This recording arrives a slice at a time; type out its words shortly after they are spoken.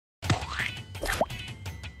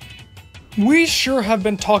We sure have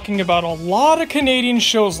been talking about a lot of Canadian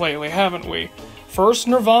shows lately, haven't we? First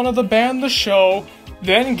Nirvana the band, the show,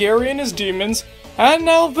 then Gary and his demons, and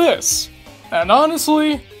now this. And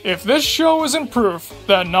honestly, if this show isn't proof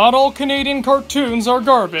that not all Canadian cartoons are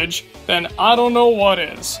garbage, then I don't know what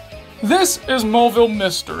is. This is Moville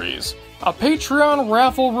Mysteries, a Patreon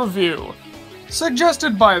raffle review,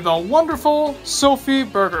 suggested by the wonderful Sophie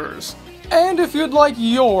Burgers. And if you'd like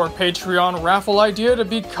your Patreon raffle idea to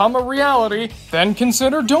become a reality, then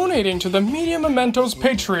consider donating to the Media Mementos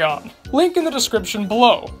Patreon. Link in the description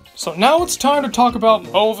below. So now it's time to talk about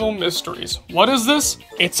Moville Mysteries. What is this?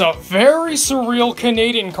 It's a very surreal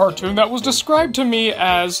Canadian cartoon that was described to me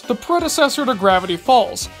as the predecessor to Gravity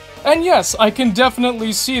Falls. And yes, I can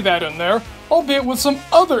definitely see that in there, albeit with some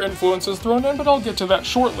other influences thrown in, but I'll get to that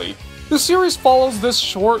shortly. The series follows this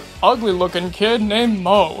short, ugly-looking kid named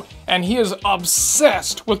Mo, and he is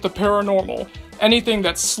obsessed with the paranormal. Anything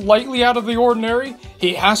that's slightly out of the ordinary,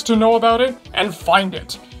 he has to know about it and find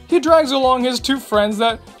it. He drags along his two friends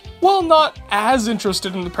that, while not as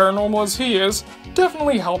interested in the paranormal as he is,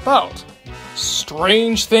 definitely help out.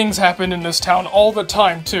 Strange things happen in this town all the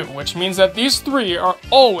time too, which means that these three are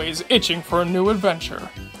always itching for a new adventure.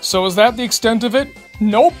 So is that the extent of it?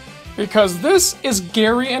 Nope. Because this is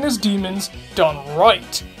Gary and his demons done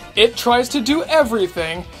right. It tries to do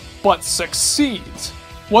everything, but succeeds.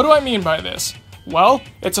 What do I mean by this? Well,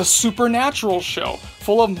 it's a supernatural show,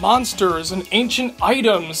 full of monsters and ancient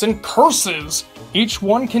items and curses, each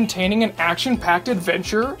one containing an action-packed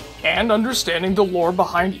adventure and understanding the lore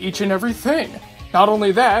behind each and every thing. Not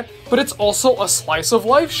only that, but it's also a slice of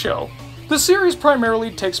life show. The series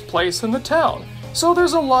primarily takes place in the town, so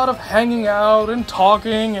there's a lot of hanging out and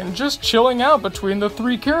talking and just chilling out between the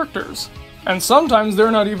three characters. And sometimes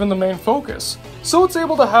they're not even the main focus, so it's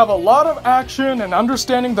able to have a lot of action and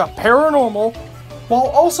understanding the paranormal, while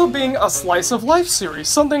also being a slice of life series,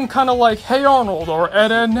 something kinda like Hey Arnold or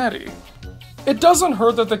Ed, Edd n Eddy. It doesn't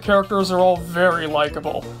hurt that the characters are all very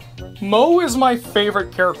likable. Mo is my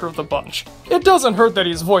favorite character of the bunch. It doesn't hurt that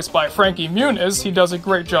he's voiced by Frankie Muniz, he does a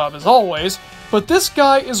great job as always, but this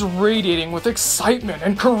guy is radiating with excitement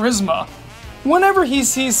and charisma. Whenever he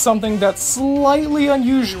sees something that's slightly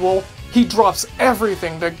unusual, he drops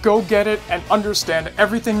everything to go get it and understand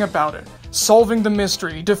everything about it, solving the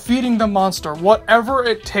mystery, defeating the monster, whatever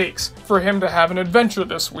it takes for him to have an adventure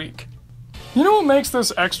this week. You know what makes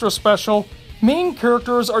this extra special? Main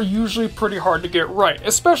characters are usually pretty hard to get right,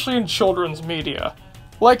 especially in children's media.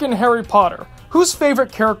 Like in Harry Potter, whose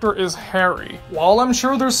favorite character is Harry? While I'm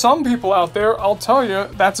sure there's some people out there, I'll tell you,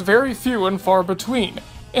 that's very few and far between.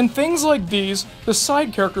 In things like these, the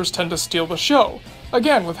side characters tend to steal the show.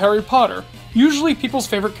 Again, with Harry Potter, usually people's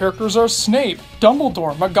favorite characters are Snape,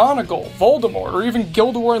 Dumbledore, McGonagall, Voldemort, or even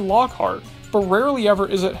Gilderoy Lockhart, but rarely ever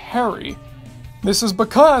is it Harry. This is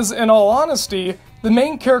because, in all honesty, the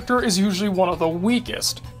main character is usually one of the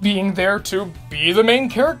weakest, being there to be the main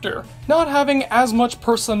character, not having as much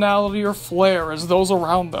personality or flair as those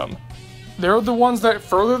around them. They're the ones that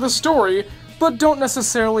further the story, but don't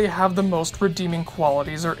necessarily have the most redeeming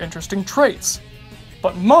qualities or interesting traits.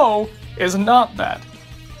 But Mo is not that.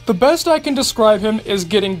 The best I can describe him is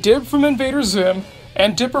getting Dib from Invader Zim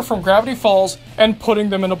and Dipper from Gravity Falls and putting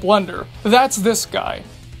them in a blender. That's this guy.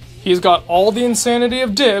 He's got all the insanity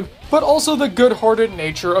of Dib, but also the good-hearted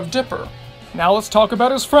nature of Dipper. Now let's talk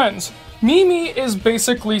about his friends. Mimi is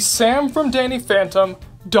basically Sam from Danny Phantom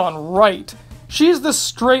done right. She's the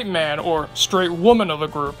straight man, or straight woman of the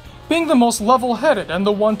group, being the most level-headed and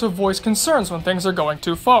the one to voice concerns when things are going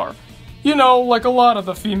too far. You know, like a lot of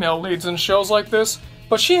the female leads in shows like this,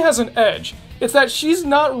 but she has an edge. It's that she's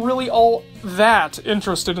not really all that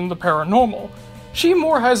interested in the paranormal. She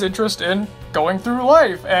more has interest in going through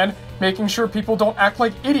life and making sure people don't act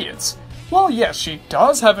like idiots. While yes, she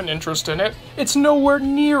does have an interest in it, it's nowhere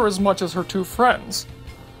near as much as her two friends.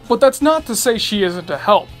 But that's not to say she isn't a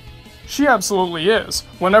help. She absolutely is.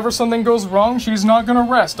 Whenever something goes wrong, she's not gonna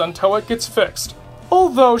rest until it gets fixed.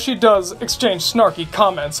 Although she does exchange snarky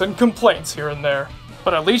comments and complaints here and there.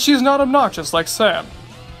 But at least she's not obnoxious like Sam.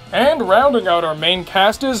 And rounding out our main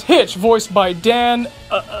cast is Hitch, voiced by Dan,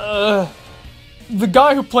 the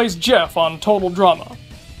guy who plays Jeff on Total Drama.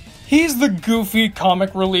 He's the goofy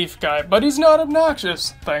comic relief guy, but he's not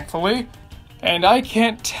obnoxious, thankfully. And I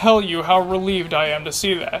can't tell you how relieved I am to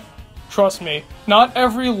see that. Trust me, not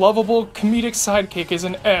every lovable comedic sidekick is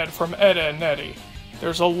an Ed from Ed, Edd n Eddy.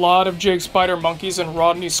 There's a lot of Jake Spider Monkeys and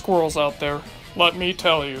Rodney Squirrels out there, let me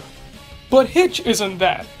tell you. But Hitch isn't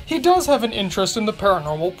that. He does have an interest in the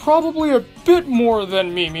paranormal, probably a bit more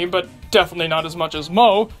than Mimi, but definitely not as much as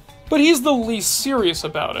Mo, but he's the least serious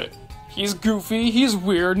about it. He's goofy, he's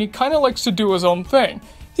weird, and he kinda likes to do his own thing.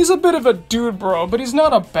 He's a bit of a dude bro, but he's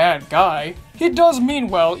not a bad guy. He does mean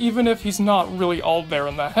well, even if he's not really all there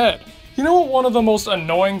in the head. You know what one of the most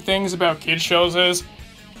annoying things about kid shows is?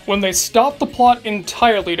 When they stop the plot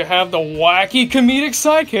entirely to have the wacky comedic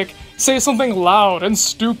sidekick say something loud and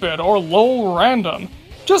stupid or low random.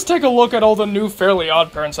 Just take a look at all the new Fairly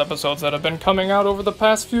OddParents episodes that have been coming out over the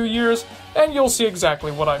past few years, and you'll see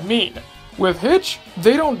exactly what I mean. With Hitch,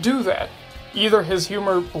 they don't do that. Either his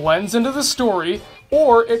humor blends into the story,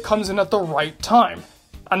 or it comes in at the right time.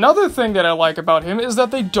 Another thing that I like about him is that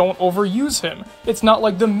they don't overuse him. It's not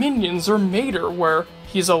like the Minions or Mater, where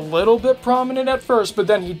he's a little bit prominent at first, but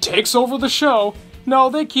then he takes over the show. No,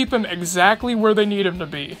 they keep him exactly where they need him to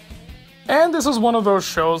be. And this is one of those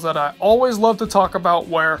shows that I always love to talk about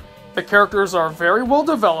where the characters are very well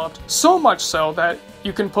developed, so much so that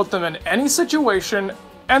you can put them in any situation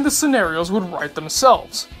and the scenarios would write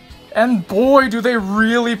themselves. And boy, do they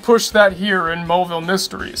really push that here in Moville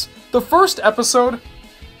Mysteries. The first episode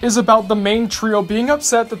is about the main trio being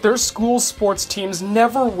upset that their school's sports teams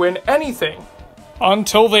never win anything,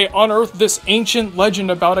 until they unearth this ancient legend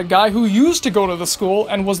about a guy who used to go to the school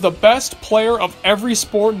and was the best player of every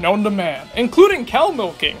sport known to man, including cow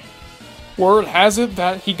milking. Word has it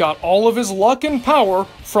that he got all of his luck and power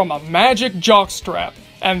from a magic jockstrap,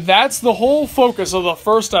 and that's the whole focus of the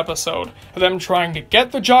first episode, them trying to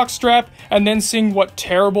get the jockstrap and then seeing what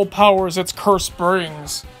terrible powers its curse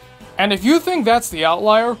brings. And if you think that's the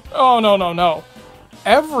outlier, oh no.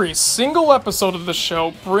 Every single episode of the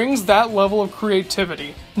show brings that level of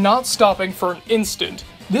creativity, not stopping for an instant.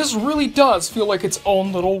 This really does feel like its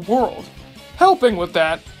own little world. Helping with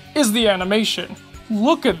that is the animation.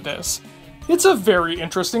 Look at this. It's a very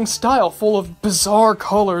interesting style full of bizarre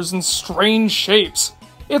colors and strange shapes.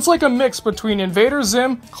 It's like a mix between Invader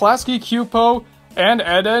Zim, Klasky Csupo, and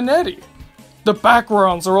Ed, Edd n Eddy. The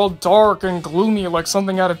backgrounds are all dark and gloomy like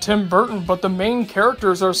something out of Tim Burton, but the main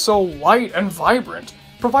characters are so light and vibrant,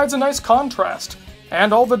 provides a nice contrast,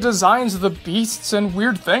 and all the designs of the beasts and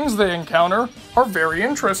weird things they encounter are very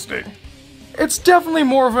interesting. It's definitely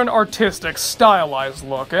more of an artistic, stylized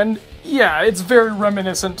look, and yeah, it's very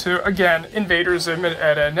reminiscent to, again, Invader Zim and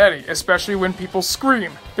Ed, Edd n Eddy, especially when people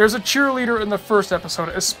scream. There's a cheerleader in the first episode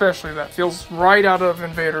especially that feels right out of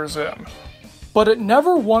Invader Zim. But it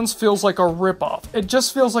never once feels like a ripoff, it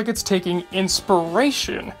just feels like it's taking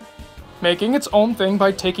inspiration, making its own thing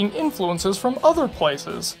by taking influences from other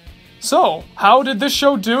places. So, how did this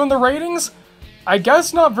show do in the ratings? I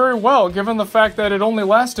guess not very well, given the fact that it only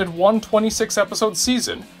lasted one 26-episode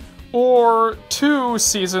season, or 2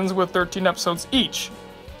 seasons with 13 episodes each.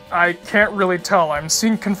 I can't really tell, I'm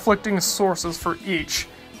seeing conflicting sources for each,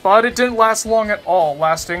 but it didn't last long at all,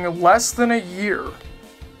 lasting less than a year.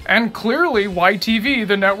 And clearly, YTV,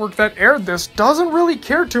 the network that aired this, doesn't really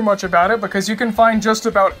care too much about it because you can find just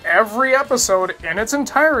about every episode in its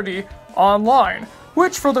entirety online,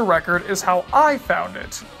 which for the record is how I found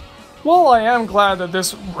it. While I am glad that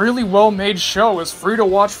this really well-made show is free to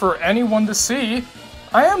watch for anyone to see,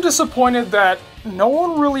 I am disappointed that no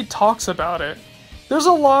one really talks about it. There's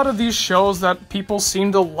a lot of these shows that people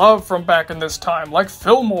seem to love from back in this time, like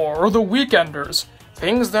Fillmore or The Weekenders,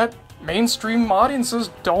 things that mainstream audiences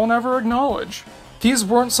don't ever acknowledge. These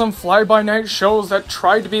weren't some fly-by-night shows that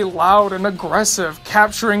tried to be loud and aggressive,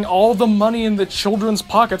 capturing all the money in the children's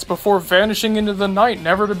pockets before vanishing into the night,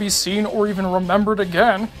 never to be seen or even remembered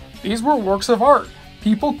again. These were works of art.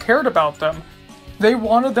 People cared about them. They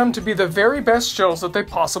wanted them to be the very best shows that they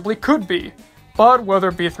possibly could be. But whether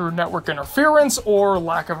it be through network interference or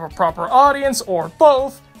lack of a proper audience or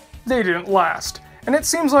both, they didn't last. And it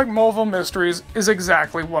seems like Moville Mysteries is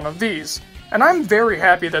exactly one of these. And I'm very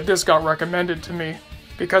happy that this got recommended to me,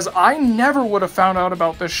 because I never would have found out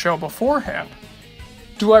about this show beforehand.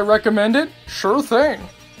 Do I recommend it? Sure thing.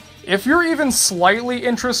 If you're even slightly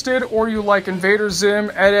interested, or you like Invader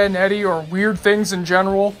Zim, Ed, Edd n Eddy, or weird things in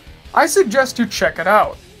general, I suggest you check it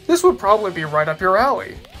out. This would probably be right up your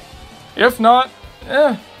alley. If not,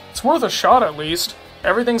 it's worth a shot at least.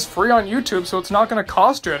 Everything's free on YouTube, so it's not going to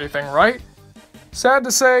cost you anything, right? Sad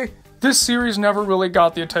to say, this series never really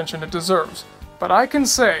got the attention it deserves, but I can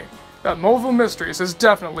say that Moville Mysteries is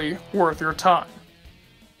definitely worth your time.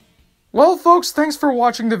 Well folks, thanks for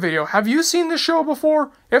watching the video. Have you seen this show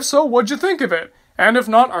before? If so, what'd you think of it? And if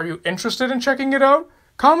not, are you interested in checking it out?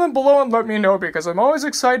 Comment below and let me know, because I'm always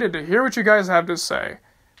excited to hear what you guys have to say.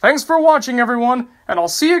 Thanks for watching everyone, and I'll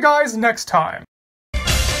see you guys next time.